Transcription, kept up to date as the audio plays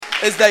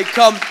as they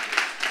come.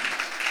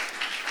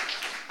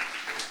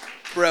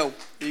 Brill,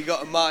 you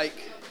got a mic.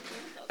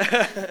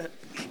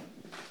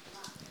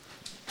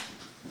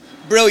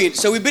 Brilliant.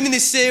 So we've been in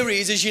this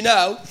series, as you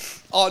know,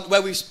 on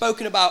where we've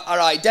spoken about our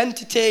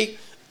identity,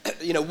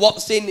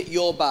 what's in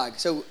your bag.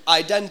 So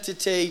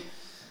identity,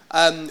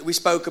 we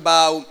spoke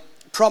about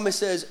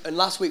promises, and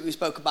last week we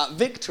spoke about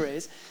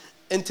victories.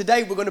 And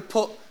today we're going to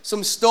put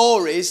some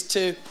stories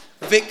to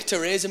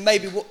victories, and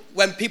maybe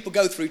when people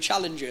go through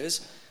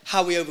challenges,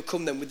 how we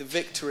overcome them with the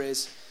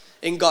victories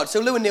in God.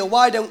 So Lou and Neil,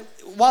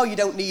 while you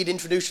don't need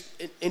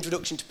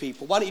introduction to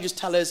people, why don't you just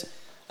tell us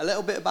a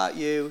little bit about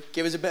you,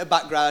 give us a bit of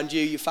background,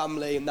 you, your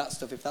family, and that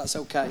stuff, if that's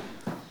okay.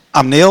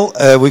 I'm Neil.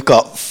 We've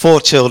got 4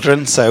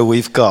 children, so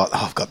we've got,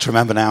 I've got to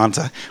remember now, haven't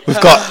I?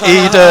 We've got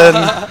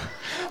Eden,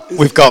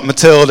 we've got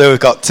Matilda, we've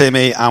got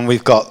Timmy, and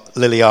we've got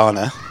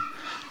Liliana.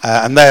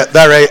 And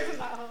they're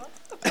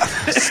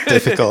it's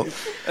difficult.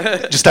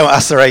 Just don't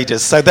ask their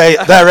ages. So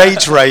their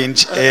age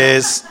range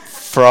is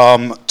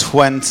from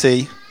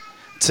 20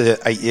 to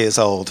 8 years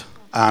old.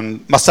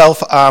 And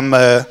myself, I'm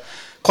a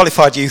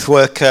qualified youth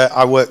worker.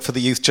 I work for the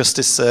Youth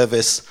Justice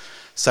Service.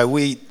 So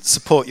we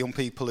support young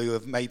people who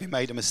have maybe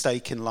made a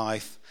mistake in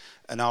life,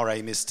 and our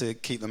aim is to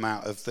keep them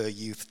out of the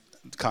youth,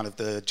 kind of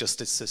the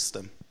justice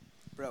system.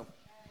 Bro.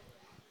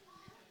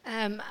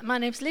 My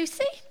name's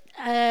Lucie.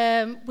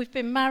 We've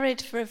been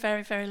married for a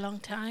very, very long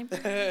time.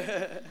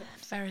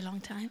 Very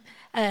long time.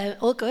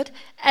 All good.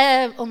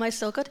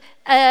 Almost all good.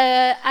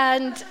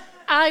 And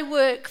I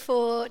work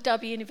for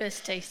Derby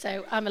University,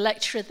 so I'm a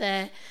lecturer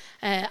there.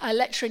 I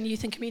lecture in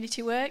youth and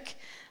community work,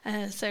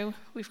 so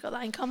we've got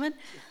that in common.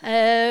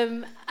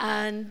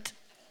 And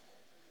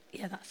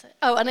yeah, that's it.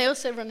 Oh, and I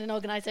also run an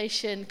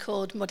organisation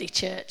called Muddy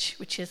Church,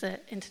 which is an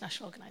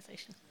international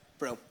organisation.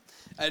 Bro.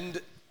 And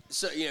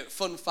so,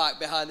 fun fact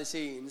behind the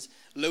scenes,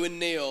 Lou and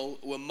Neil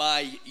were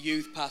my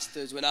youth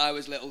pastors when I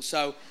was little.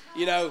 So,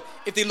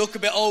 if they look a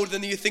bit older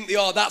than you think they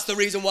are, that's the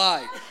reason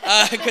why.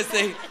 Because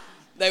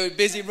they were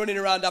busy running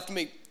around after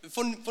me.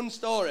 Fun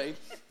story.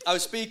 I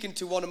was speaking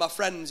to one of my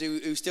friends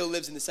who still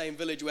lives in the same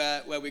village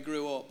where we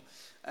grew up.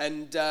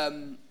 And,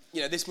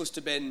 this must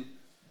have been,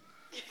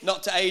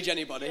 not to age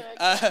anybody,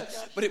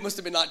 but it must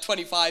have been like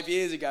 25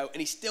 years ago.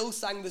 And he still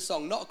sang the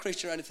song, not a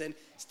Christian or anything,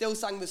 still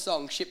sang the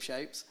song, Ship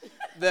Shapes,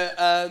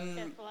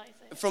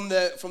 from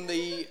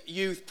the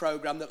youth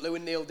programme that Lou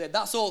and Neil did.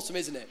 That's awesome,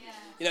 isn't it?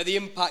 Yeah. The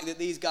impact that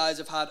these guys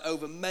have had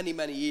over many,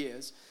 many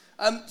years.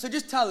 So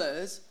just tell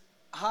us,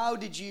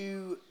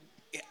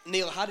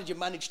 Neil, how did you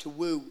manage to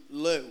woo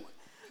Lou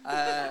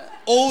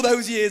all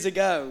those years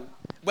ago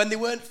when there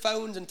weren't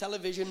phones and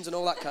televisions and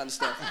all that kind of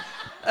stuff?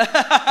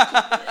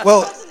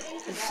 Well,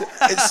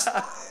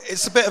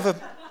 it's a bit of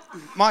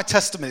my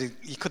testimony,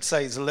 you could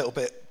say, is a little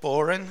bit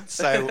boring.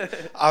 So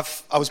I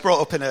was brought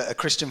up in a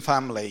Christian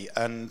family,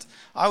 and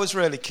I was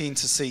really keen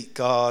to seek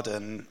God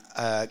and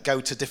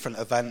go to different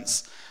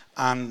events.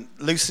 And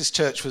Lucie's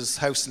church was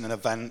hosting an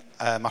event.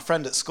 My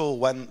friend at school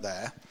went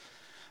there,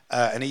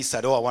 and he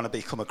said, I want to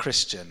become a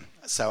Christian,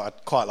 so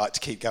I'd quite like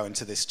to keep going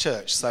to this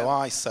church. So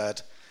I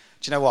said,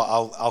 do you know what,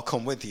 I'll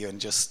come with you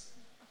and just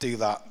do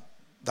that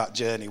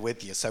journey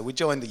with you. So we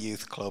joined the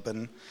youth club,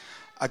 and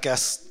I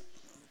guess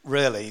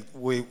really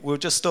we were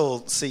just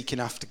all seeking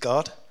after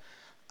God,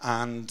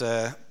 and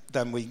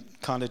then we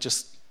kind of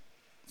just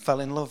fell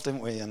in love,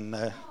 didn't we? And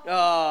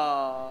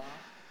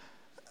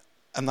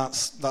and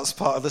that's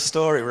part of the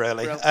story,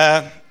 really.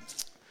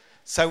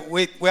 So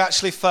we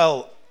actually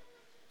felt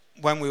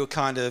when we were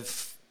kind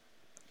of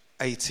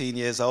 18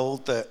 years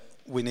old that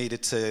we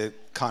needed to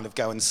kind of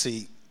go and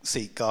seek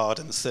God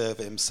and serve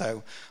him.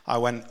 So I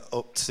went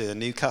up to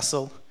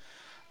Newcastle,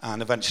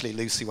 and eventually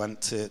Lucie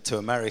went to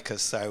America.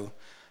 So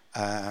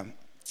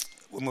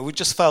we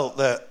just felt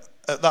that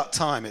at that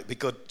time it'd be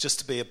good just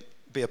to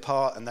be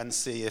apart and then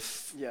see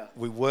if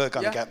we were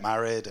going to get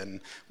married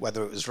and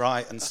whether it was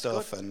right and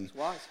stuff. Good. And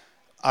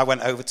I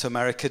went over to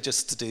America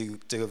just to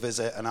do a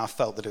visit, and I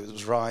felt that it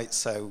was right.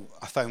 So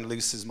I phoned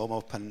Lucie's mum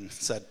up and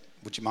said,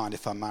 would you mind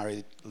if I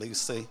married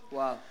Lucie?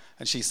 Wow.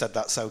 And she said,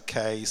 that's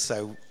okay.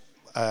 So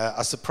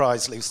I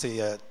surprised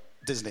Lucie at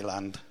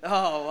Disneyland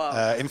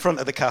in front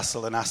of the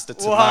castle and asked her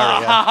to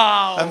marry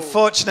her.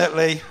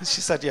 Unfortunately,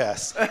 she said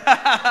yes.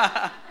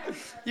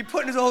 You're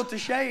putting us all to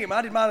shame.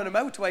 I did mine on a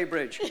motorway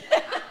bridge.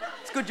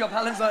 It's a good job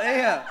Helen's not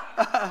here.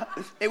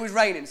 It was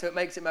raining, so it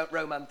makes it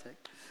romantic.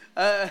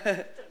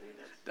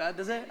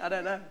 Does it? I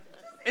don't know.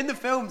 In the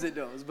films it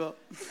does, but...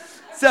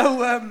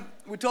 So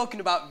we're talking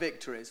about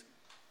victories.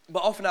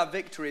 But often our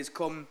victories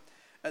come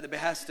at the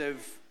behest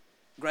of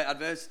great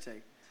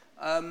adversity.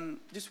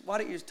 Why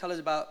don't you just tell us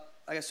about,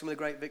 I guess, some of the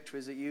great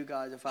victories that you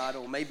guys have had,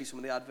 or maybe some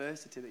of the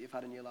adversity that you've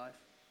had in your life?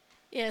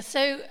 Yeah,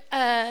 so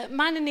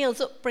mine and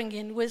Neil's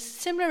upbringing was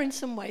similar in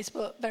some ways,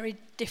 but very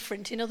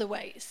different in other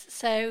ways.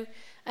 So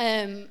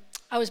I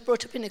was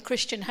brought up in a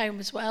Christian home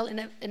as well, in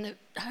a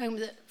home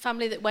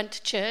family that went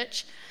to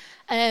church.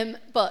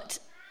 But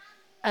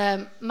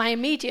my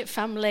immediate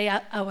family,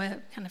 our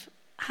kind of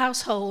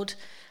household,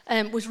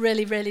 was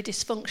really, really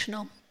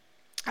dysfunctional.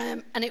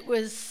 And it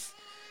was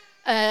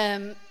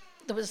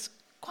there was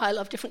quite a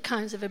lot of different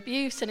kinds of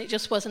abuse, and it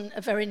just wasn't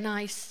a very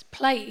nice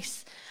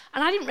place.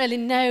 And I didn't really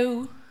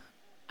know,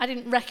 I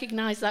didn't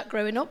recognise that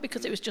growing up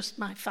because it was just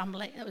my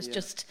family. It was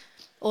just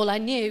all I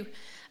knew.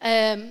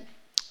 It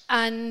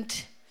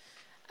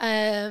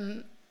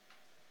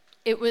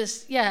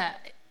was,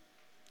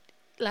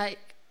 like,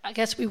 I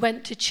guess we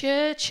went to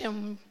church,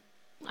 and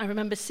I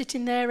remember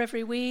sitting there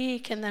every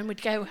week, and then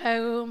we'd go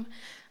home.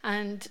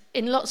 And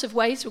in lots of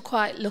ways, we're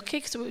quite lucky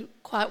because we were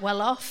quite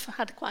well off,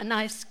 had quite a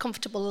nice,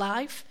 comfortable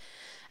life.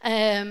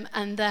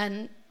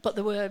 But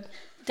there were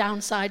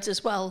downsides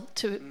as well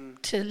to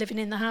living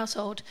in the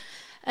household.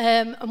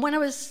 And when I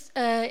was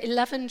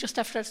 11, just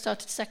after I'd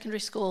started secondary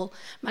school,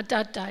 my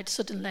dad died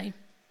suddenly.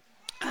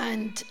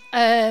 And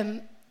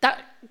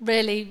that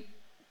really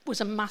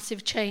was a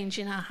massive change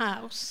in our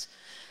house,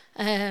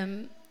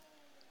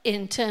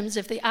 in terms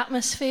of the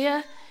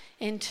atmosphere,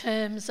 in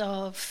terms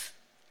of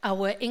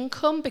our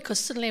income, because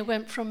suddenly I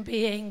went from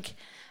being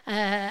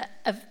a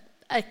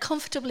very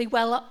comfortably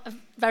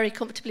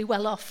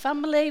well-off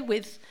family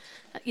with,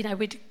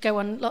 we'd go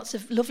on lots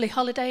of lovely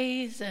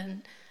holidays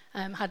and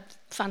had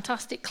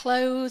fantastic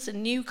clothes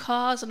and new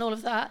cars and all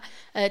of that,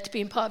 to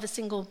being part of a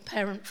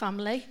single-parent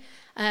family.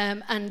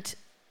 And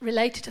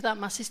related to that,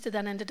 my sister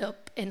then ended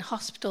up in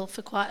hospital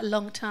for quite a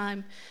long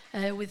time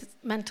with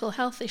mental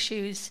health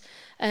issues.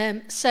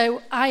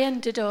 So I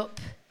ended up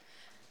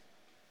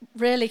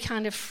really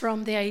kind of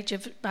from the age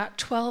of about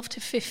 12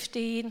 to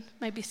 15,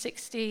 maybe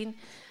 16,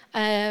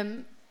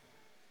 kind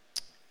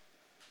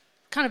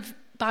of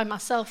by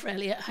myself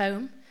really at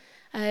home,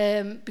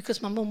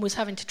 because my mum was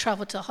having to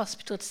travel to the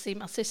hospital to see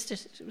my sister.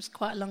 It was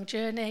quite a long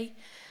journey.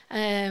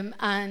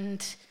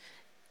 And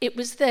it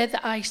was there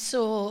that I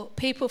saw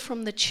people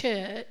from the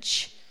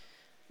church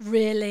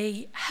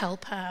really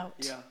help out.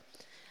 Yeah.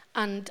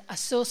 And I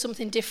saw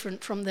something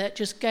different from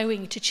just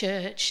going to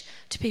church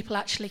to people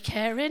actually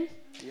caring.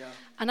 Yeah.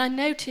 And I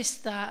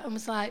noticed that and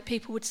was like,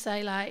 people would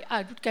say, like,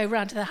 I would go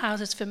round to their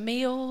houses for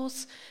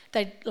meals.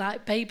 They'd,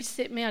 like,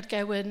 babysit me. I'd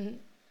go and,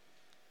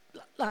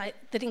 like,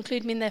 they'd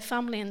include me in their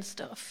family and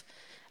stuff.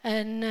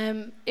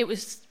 And it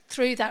was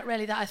through that,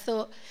 really, that I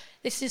thought,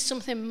 this is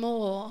something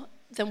more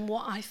than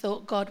what I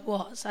thought God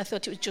was. I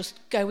thought it was just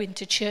going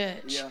to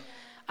church. Yeah.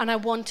 And I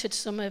wanted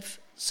some of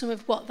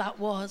what that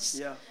was.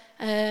 Yeah.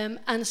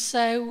 And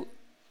so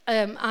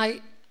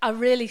I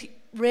really,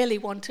 really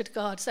wanted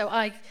God. So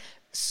I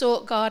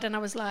sought God, and I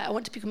was like, I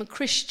want to become a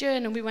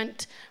Christian. And we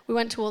went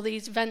to all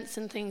these events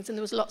and things, and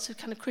there was lots of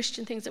kind of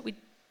Christian things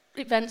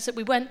events that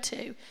we went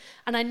to.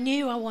 And I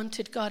knew I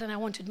wanted God, and I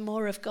wanted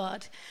more of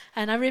God.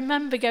 And I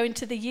remember going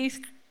to the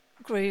youth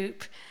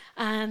group,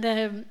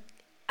 and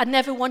I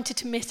never wanted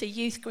to miss a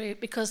youth group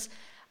because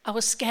I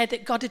was scared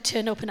that God would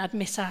turn up and I'd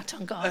miss out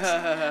on God.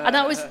 And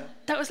I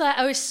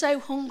was so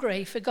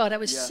hungry for God. I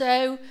was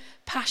so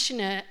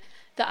passionate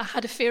that I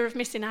had a fear of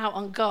missing out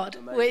on God.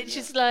 Amazing, which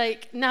is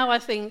like, now I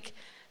think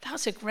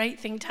that's a great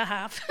thing to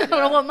have. Yeah.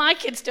 I want my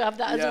kids to have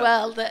that as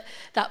well,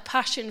 that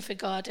passion for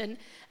God. And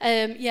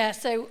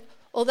so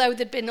although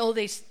there'd been all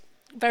these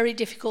very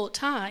difficult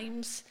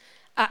times,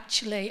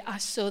 actually I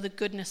saw the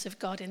goodness of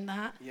God in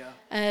that. Yeah.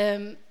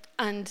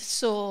 And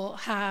saw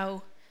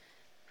how,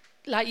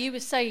 like you were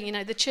saying,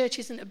 the church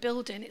isn't a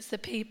building, it's the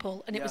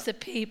people. And it was the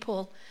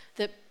people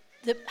that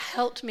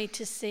helped me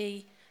to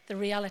see the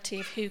reality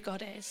of who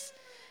God is.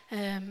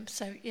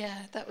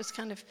 That was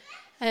kind of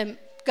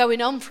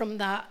going on from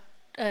that.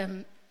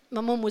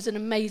 My mum was an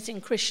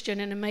amazing Christian,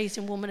 an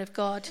amazing woman of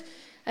God.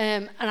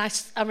 And I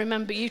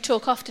remember you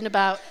talk often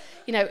about,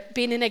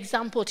 being an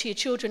example to your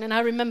children. And I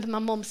remember my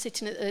mum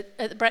sitting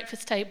at the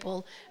breakfast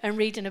table and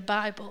reading a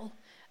Bible.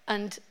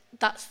 And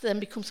that's then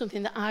become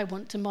something that I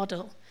want to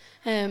model.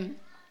 My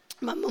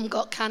mum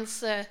got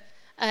cancer,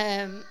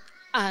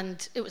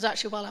 and it was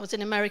actually while I was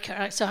in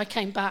America. So I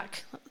came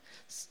back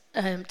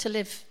to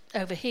live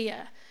over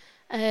here,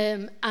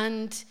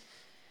 and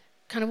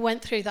kind of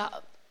went through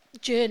that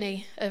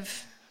journey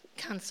of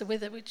cancer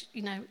with her, which,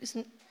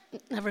 isn't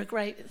never a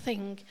great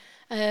thing.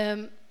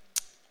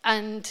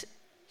 And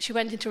she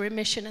went into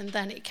remission, and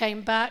then it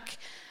came back.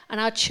 And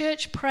our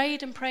church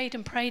prayed and prayed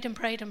and prayed and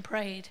prayed and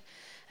prayed.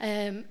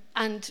 And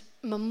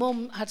my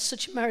mum had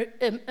such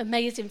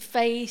amazing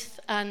faith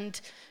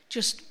and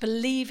just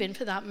believing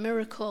for that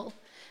miracle.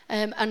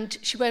 And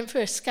she went for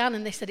a scan,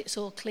 and they said it's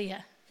all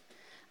clear.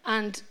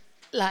 And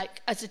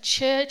like, as a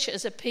church,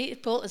 as a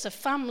people, as a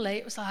family,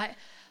 it was like,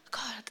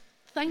 God,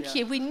 thank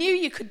you. We knew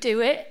you could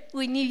do it.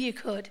 We knew you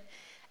could.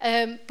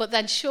 But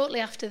then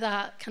shortly after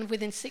that, kind of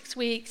within 6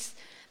 weeks,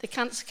 the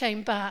cancer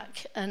came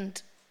back,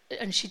 and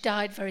she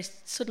died very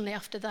suddenly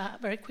after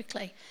that, very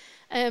quickly.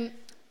 And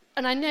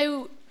I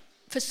know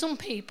for some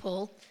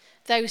people,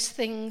 those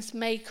things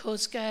make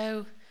us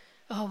go,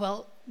 oh,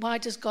 well, why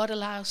does God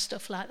allow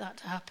stuff like that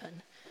to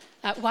happen?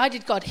 Why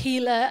did God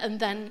heal her and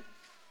then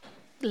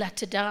let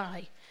her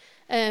die?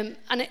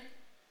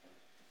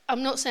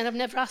 I'm not saying I've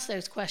never asked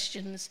those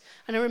questions.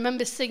 And I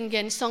remember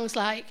singing songs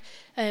like,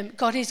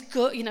 God is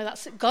good,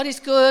 that's God is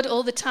good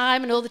all the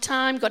time and all the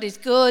time, God is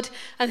good.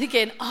 And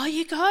thinking, are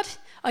you God?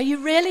 Are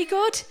you really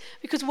good?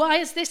 Because why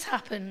has this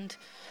happened?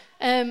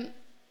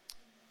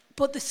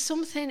 But there's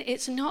something,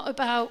 it's not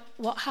about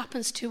what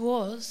happens to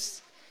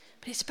us,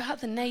 but it's about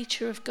the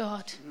nature of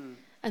God.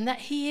 And that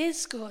he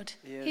is good.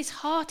 His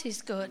heart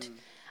is good.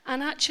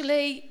 And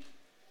actually,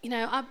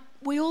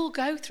 we all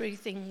go through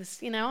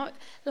things.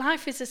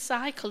 Life is a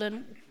cycle,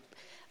 and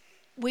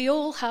we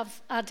all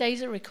have, our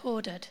days are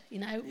recorded.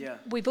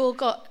 We've all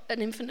got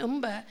an infinite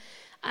number.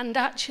 And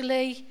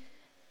actually,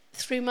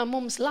 through my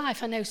mum's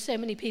life, I know so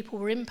many people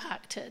were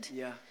impacted.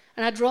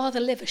 And I'd rather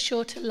live a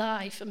shorter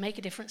life and make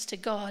a difference to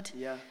God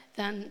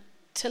than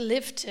to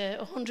live to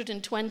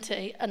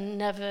 120 and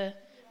never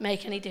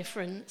make any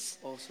difference.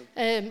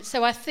 Awesome.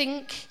 So I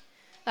think,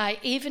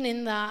 even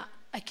in that,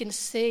 I can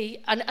see,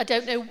 and I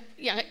don't know,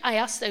 I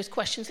ask those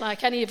questions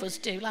like any of us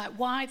do, like,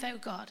 why though,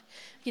 God?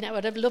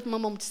 I'd have loved my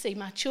mum to see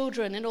my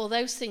children and all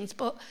those things,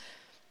 but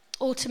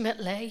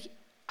ultimately,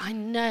 I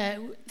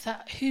know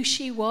that who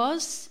she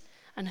was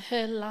and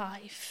her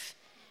life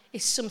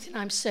is something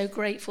I'm so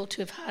grateful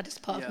to have had as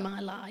part of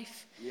my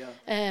life.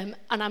 And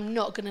I'm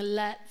not going to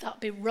let that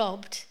be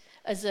robbed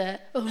as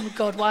oh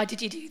God, why did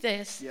you do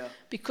this?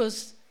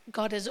 Because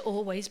God has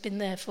always been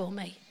there for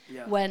me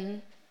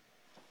when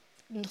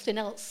nothing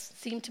else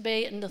seemed to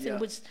be and nothing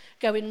was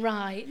going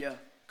right.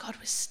 God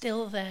was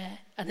still there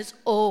and has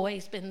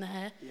always been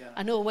there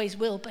and always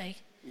will be.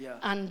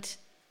 And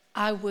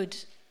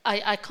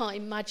I can't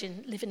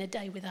imagine living a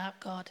day without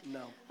God.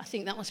 No. I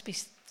think that must be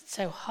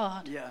so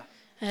hard.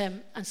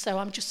 And so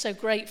I'm just so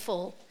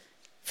grateful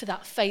for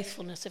that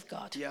faithfulness of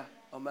God.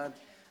 Amen.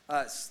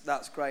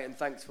 That's great, and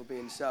thanks for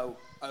being so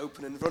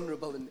open and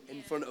vulnerable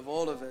in front of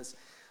all of us.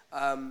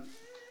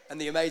 And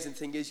the amazing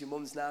thing is, your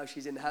mum's now,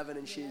 she's in heaven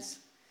and she's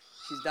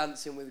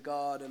dancing with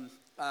God. And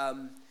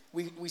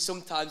we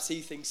sometimes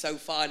see things so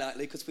finitely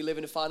because we live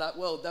in a finite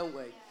world, don't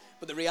we?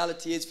 But the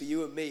reality is, for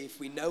you and me, if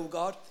we know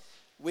God,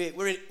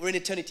 we're in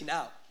eternity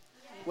now.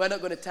 We're not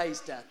going to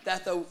taste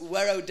death.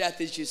 Where death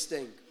is your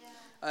sting.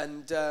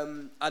 And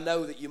I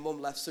know that your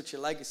mum left such a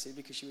legacy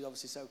because she was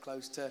obviously so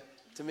close to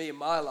me in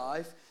my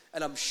life.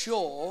 And I'm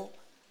sure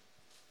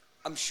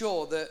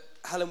that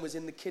Helen was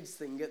in the kids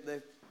thing at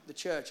the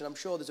church, and I'm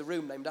sure there's a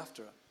room named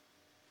after her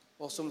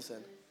or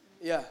something.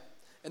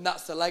 And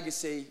that's the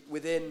legacy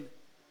within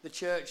the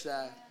church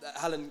there. That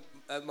Helen,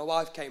 my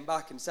wife, came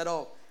back and said,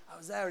 I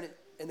was there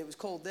and it was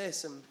called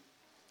this, and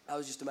I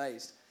was just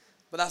amazed.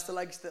 But that's the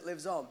legacy that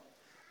lives on.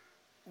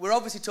 We're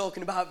obviously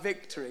talking about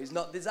victories,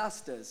 not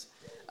disasters.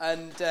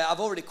 And I've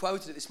already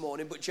quoted it this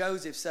morning, but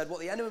Joseph said, what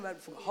the enemy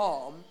meant for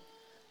harm,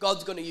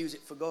 God's going to use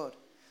it for good.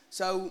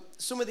 So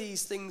some of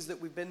these things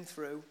that we've been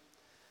through,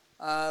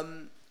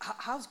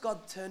 how's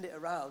God turned it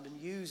around and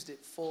used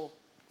it for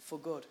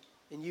good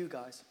in you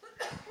guys?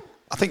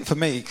 I think for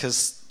me,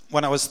 because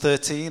when I was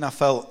 13, I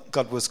felt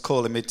God was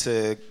calling me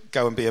to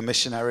go and be a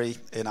missionary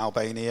in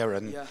Albania,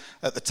 and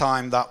at the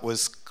time that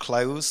was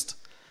closed.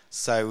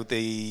 So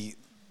the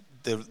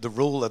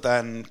ruler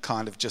then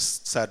kind of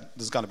just said,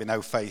 there's going to be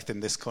no faith in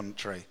this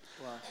country.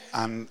 Wow.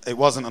 And it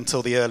wasn't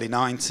until the early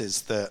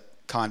 90s that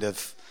kind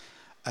of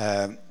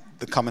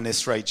the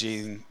communist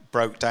regime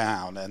broke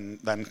down, and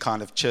then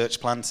kind of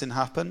church planting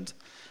happened.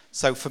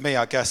 So for me,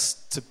 I guess,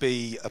 to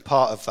be a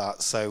part of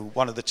that, so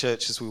one of the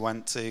churches we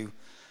went to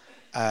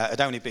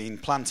had only been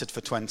planted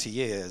for 20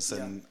 years,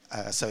 and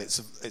so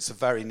it's a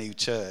very new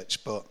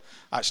church, but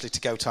actually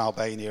to go to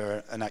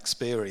Albania and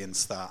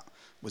experience that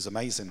was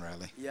amazing,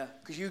 really. Yeah,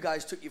 because you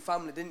guys took your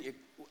family, didn't you?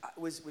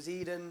 Was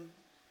Eden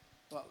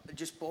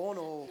just born,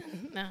 or?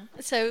 No.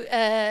 So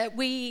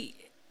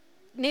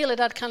Neil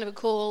had kind of a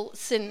call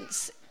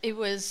since he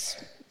was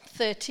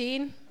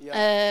 13.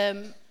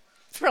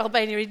 For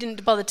Albania, he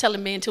didn't bother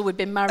telling me until we'd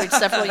been married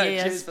several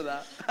years. Cheers for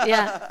that.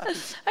 Yeah.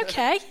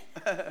 Okay.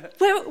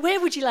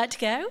 Where would you like to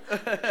go?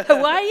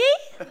 Hawaii?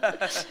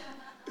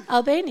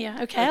 Albania.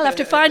 Okay, I'll have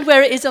to find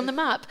where it is on the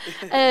map.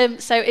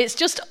 So it's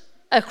just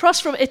across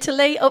from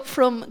Italy, up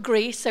from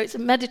Greece. So it's a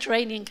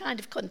Mediterranean kind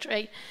of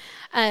country.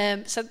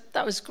 So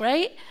that was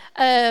great.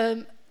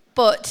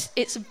 But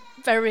it's a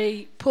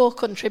very poor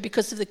country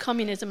because of the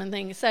communism and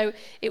things. So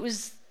it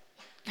was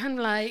kind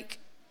of like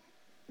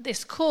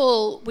this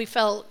call, we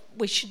felt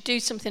we should do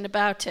something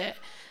about it.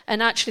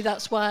 And actually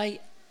that's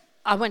why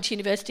I went to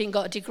university and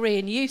got a degree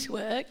in youth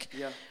work,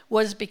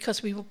 was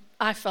because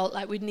I felt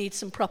like we'd need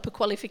some proper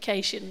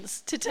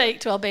qualifications to take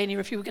to Albania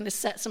if you were going to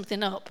set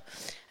something up.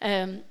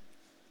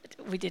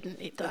 We didn't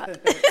need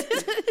that.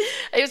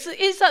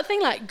 It's that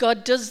thing like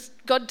God does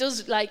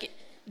like,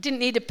 didn't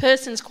need a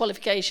person's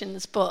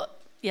qualifications,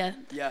 but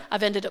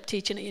I've ended up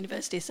teaching at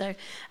university. So,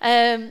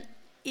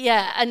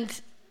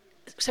 and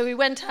so we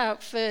went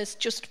out first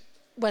just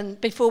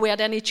before we had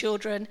any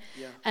children,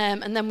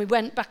 and then we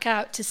went back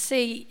out to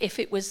see if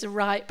it was the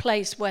right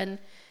place when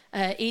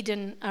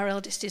Eden, our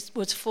eldest,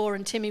 was 4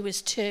 and Timmy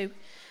was 2,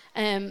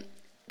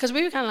 because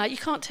we were kind of like,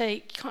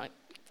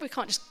 we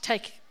can't just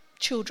take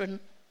children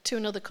to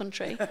another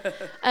country,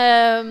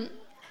 and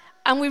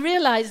we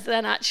realised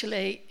then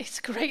actually it's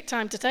a great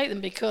time to take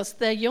them because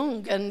they're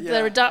young and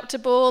they're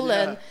adaptable,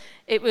 and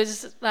It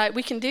was like,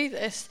 we can do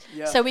this.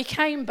 Yeah. So we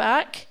came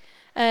back.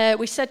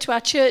 We said to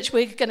our church,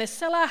 we're going to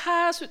sell our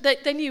house.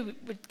 They knew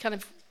we'd kind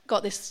of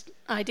got this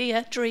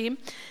idea, dream.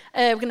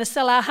 We're going to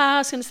sell our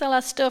house, going to sell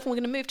our stuff, and we're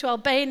going to move to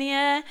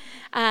Albania.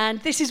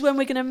 And this is when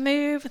we're going to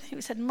move. I think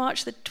we said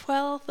March the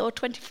 12th or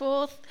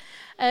 24th.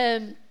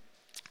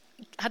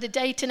 Had a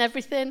date and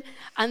everything.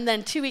 And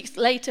then 2 weeks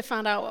later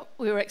found out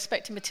we were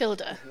expecting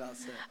Matilda.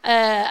 That's it.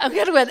 And we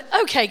kind of went,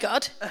 okay,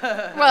 God.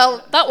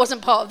 Well, that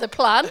wasn't part of the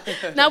plan.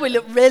 Now we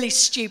look really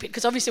stupid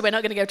because obviously we're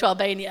not going to go to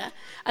Albania.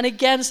 And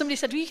again, somebody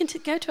said, well, you can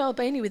go to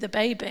Albania with a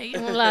baby.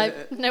 And we're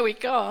like, no, we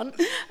can't.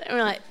 And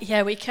we're like,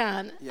 yeah, we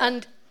can. Yeah.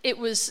 And it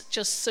was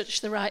just such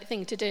the right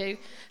thing to do.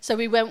 So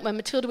we went when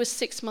Matilda was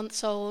 6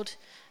 months old.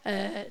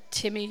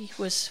 Timmy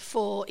was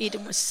 4.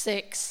 Eden was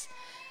 6.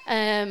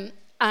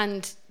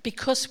 And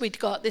because we'd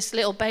got this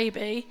little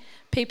baby,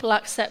 people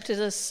accepted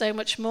us so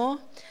much more.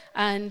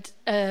 And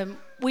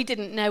we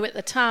didn't know at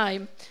the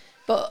time,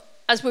 but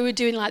as we were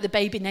doing like the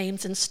baby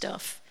names and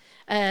stuff,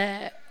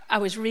 I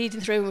was reading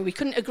through and we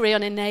couldn't agree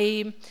on a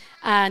name.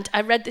 And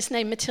I read this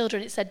name, Matilda,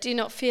 and it said, do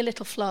not fear,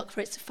 little flock,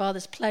 for it's the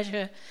Father's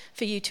pleasure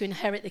for you to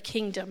inherit the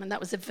kingdom. And that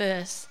was a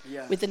verse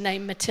with the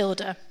name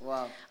Matilda.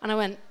 Wow. And I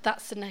went,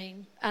 that's the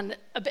name. And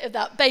a bit of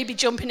that baby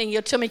jumping in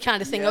your tummy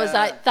kind of thing. I was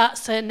like,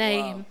 that's her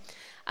name. Wow.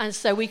 And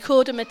so we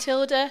called her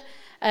Matilda.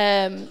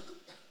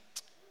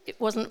 It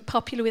wasn't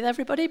popular with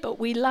everybody, but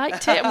we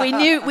liked it. And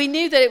we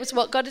knew that it was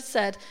what God had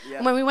said. Yeah.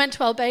 And when we went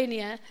to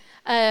Albania,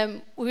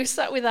 we were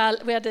sat we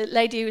had a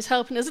lady who was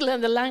helping us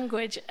learn the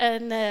language.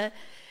 And I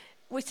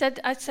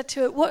said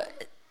to her,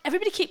 what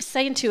everybody keeps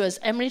saying to us,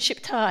 Emrin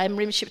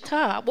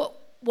Shiptar.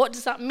 What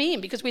does that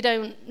mean? Because we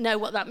don't know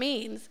what that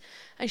means.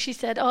 And she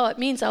said, oh, it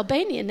means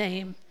Albanian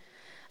name.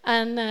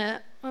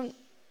 And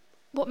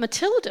what,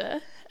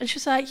 Matilda? And she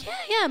was like,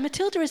 yeah,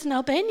 Matilda is an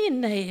Albanian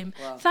name.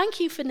 Wow. Thank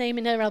you for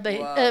naming her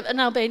an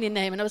Albanian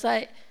name. And I was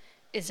like,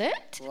 is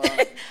it? Wow.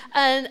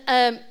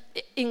 And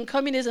in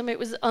communism, it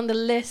was on the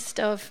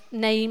list of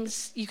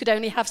names. You could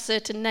only have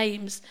certain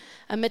names.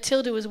 And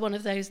Matilda was one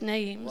of those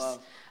names. Wow.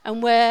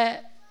 And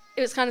where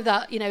it was kind of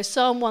that,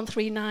 Psalm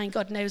 139,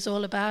 God knows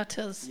all about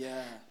us.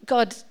 Yeah.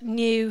 God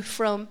knew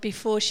from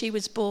before she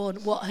was born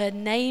what her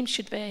name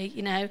should be,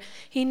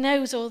 He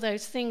knows all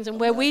those things. And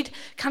where we'd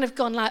kind of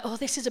gone like, oh,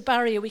 this is a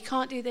barrier. We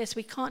can't do this.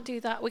 We can't do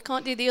that. We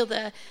can't do the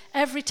other.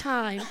 Every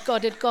time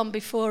God had gone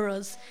before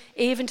us,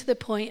 even to the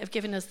point of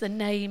giving us the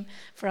name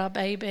for our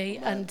baby.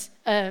 Amen.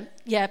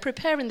 And,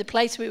 preparing the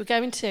place we were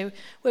going to,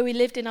 where we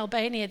lived in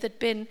Albania. There'd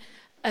been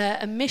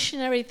a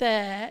missionary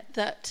there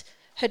that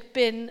had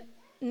been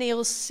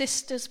Neil's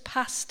sister's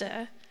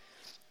pastor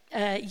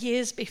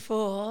years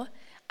before,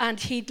 and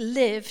he'd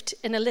lived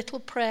in a little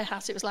prayer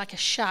house. It was like a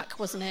shack,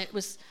 wasn't it? It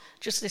was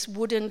just this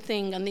wooden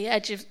thing on the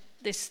edge of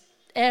this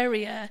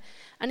area,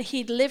 and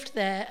he'd lived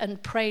there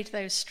and prayed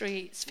those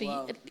streets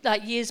for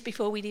like years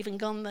before we'd even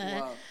gone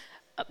there. Wow.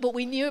 But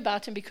we knew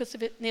about him because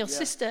of Neil's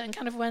sister, and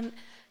kind of went,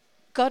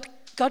 God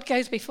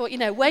goes before,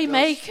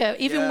 Waymaker,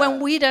 even when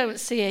we don't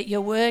see it,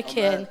 you're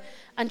working. Amen.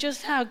 And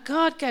just how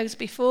God goes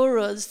before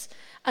us.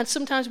 And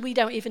sometimes we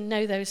don't even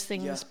know those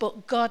things,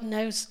 but God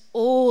knows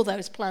all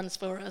those plans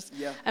for us.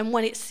 Yeah. And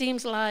when it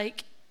seems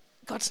like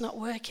God's not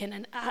working,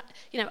 and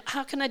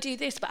how can I do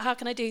this, but how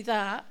can I do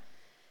that?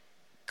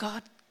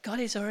 God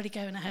is already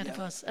going ahead of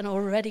us and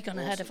already gone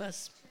ahead of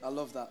us. I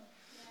love that.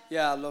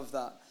 Yeah, I love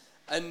that.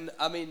 And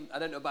I mean, I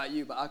don't know about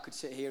you, but I could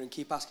sit here and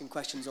keep asking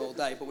questions all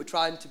day. But we're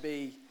trying to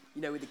be,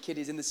 with the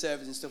kiddies in the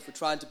service and stuff, we're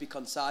trying to be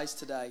concise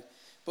today.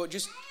 But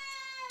just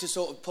to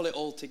sort of pull it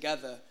all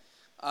together,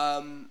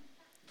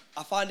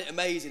 I find it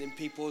amazing in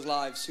people's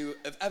lives who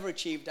have ever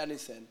achieved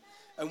anything,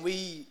 and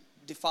we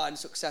define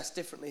success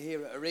differently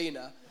here at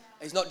Arena.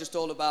 It's not just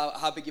all about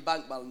how big your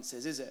bank balance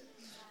is it?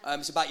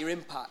 It's about your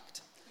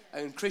impact.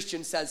 And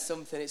Christian says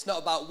something, it's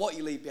not about what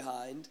you leave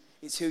behind,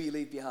 it's who you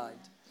leave behind,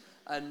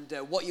 and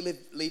what you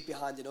leave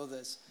behind in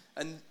others.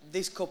 And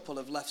this couple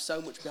have left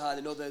so much behind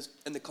in others,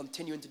 and they're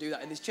continuing to do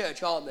that in this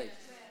church, aren't they?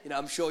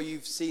 I'm sure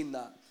you've seen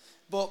that.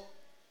 But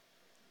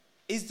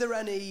is there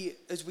any,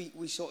 as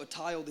we sort of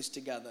tie all this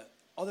together,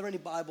 are there any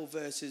Bible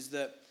verses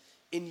that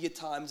in your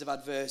times of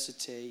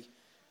adversity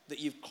that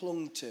you've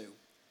clung to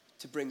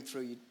bring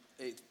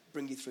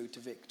you through to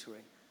victory?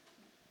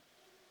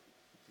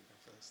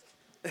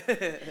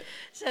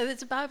 So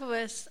there's a Bible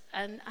verse,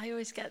 and I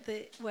always get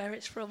where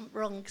it's from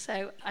wrong,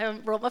 so I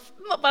haven't brought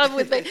my Bible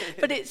with me.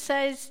 But it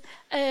says,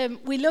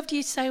 we loved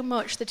you so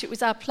much that it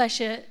was our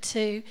pleasure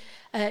to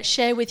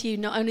share with you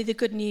not only the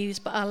good news,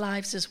 but our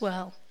lives as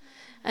well.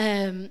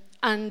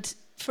 And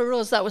for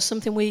us, that was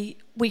something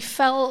we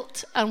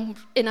felt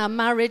in our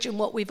marriage and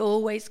what we've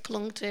always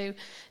clung to,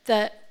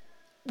 that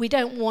we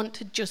don't want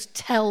to just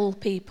tell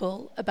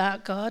people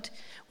about God.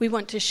 We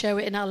want to show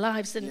it in our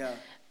lives. And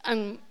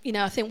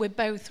I think we're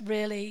both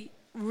really,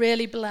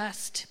 really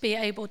blessed to be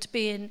able to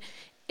be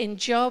in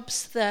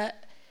jobs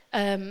that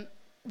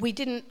we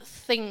didn't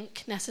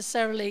think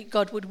necessarily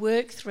God would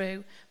work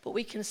through, but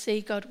we can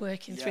see God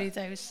working through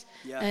those.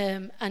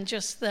 Yeah. And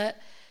just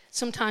that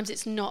sometimes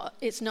it's not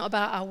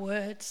about our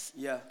words.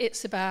 Yeah.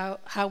 It's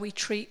about how we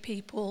treat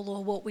people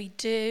or what we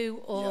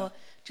do or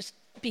just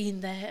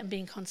being there and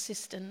being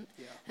consistent.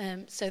 Yeah.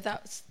 So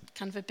that's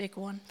kind of a big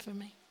one for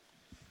me.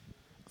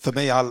 For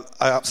me, I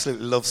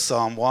absolutely love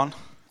Psalm 1.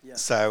 Yeah.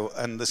 So,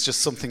 and there's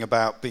just something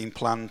about being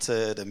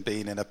planted and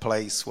being in a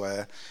place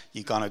where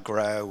you're going to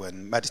grow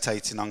and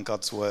meditating on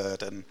God's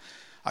word. And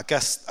I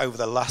guess over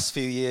the last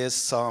few years,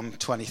 Psalm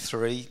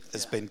 23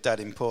 has been dead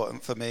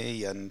important for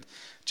me. And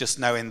just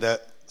knowing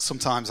that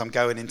sometimes I'm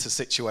going into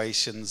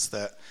situations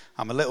that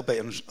I'm a little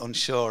bit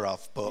unsure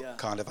of, but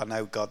kind of I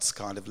know God's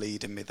kind of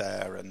leading me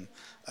there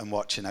and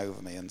watching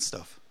over me and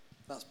stuff.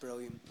 That's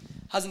brilliant.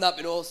 Hasn't that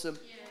been awesome?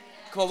 Yeah.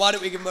 Come on, why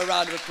don't we give them a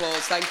round of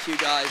applause? Thank you,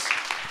 guys.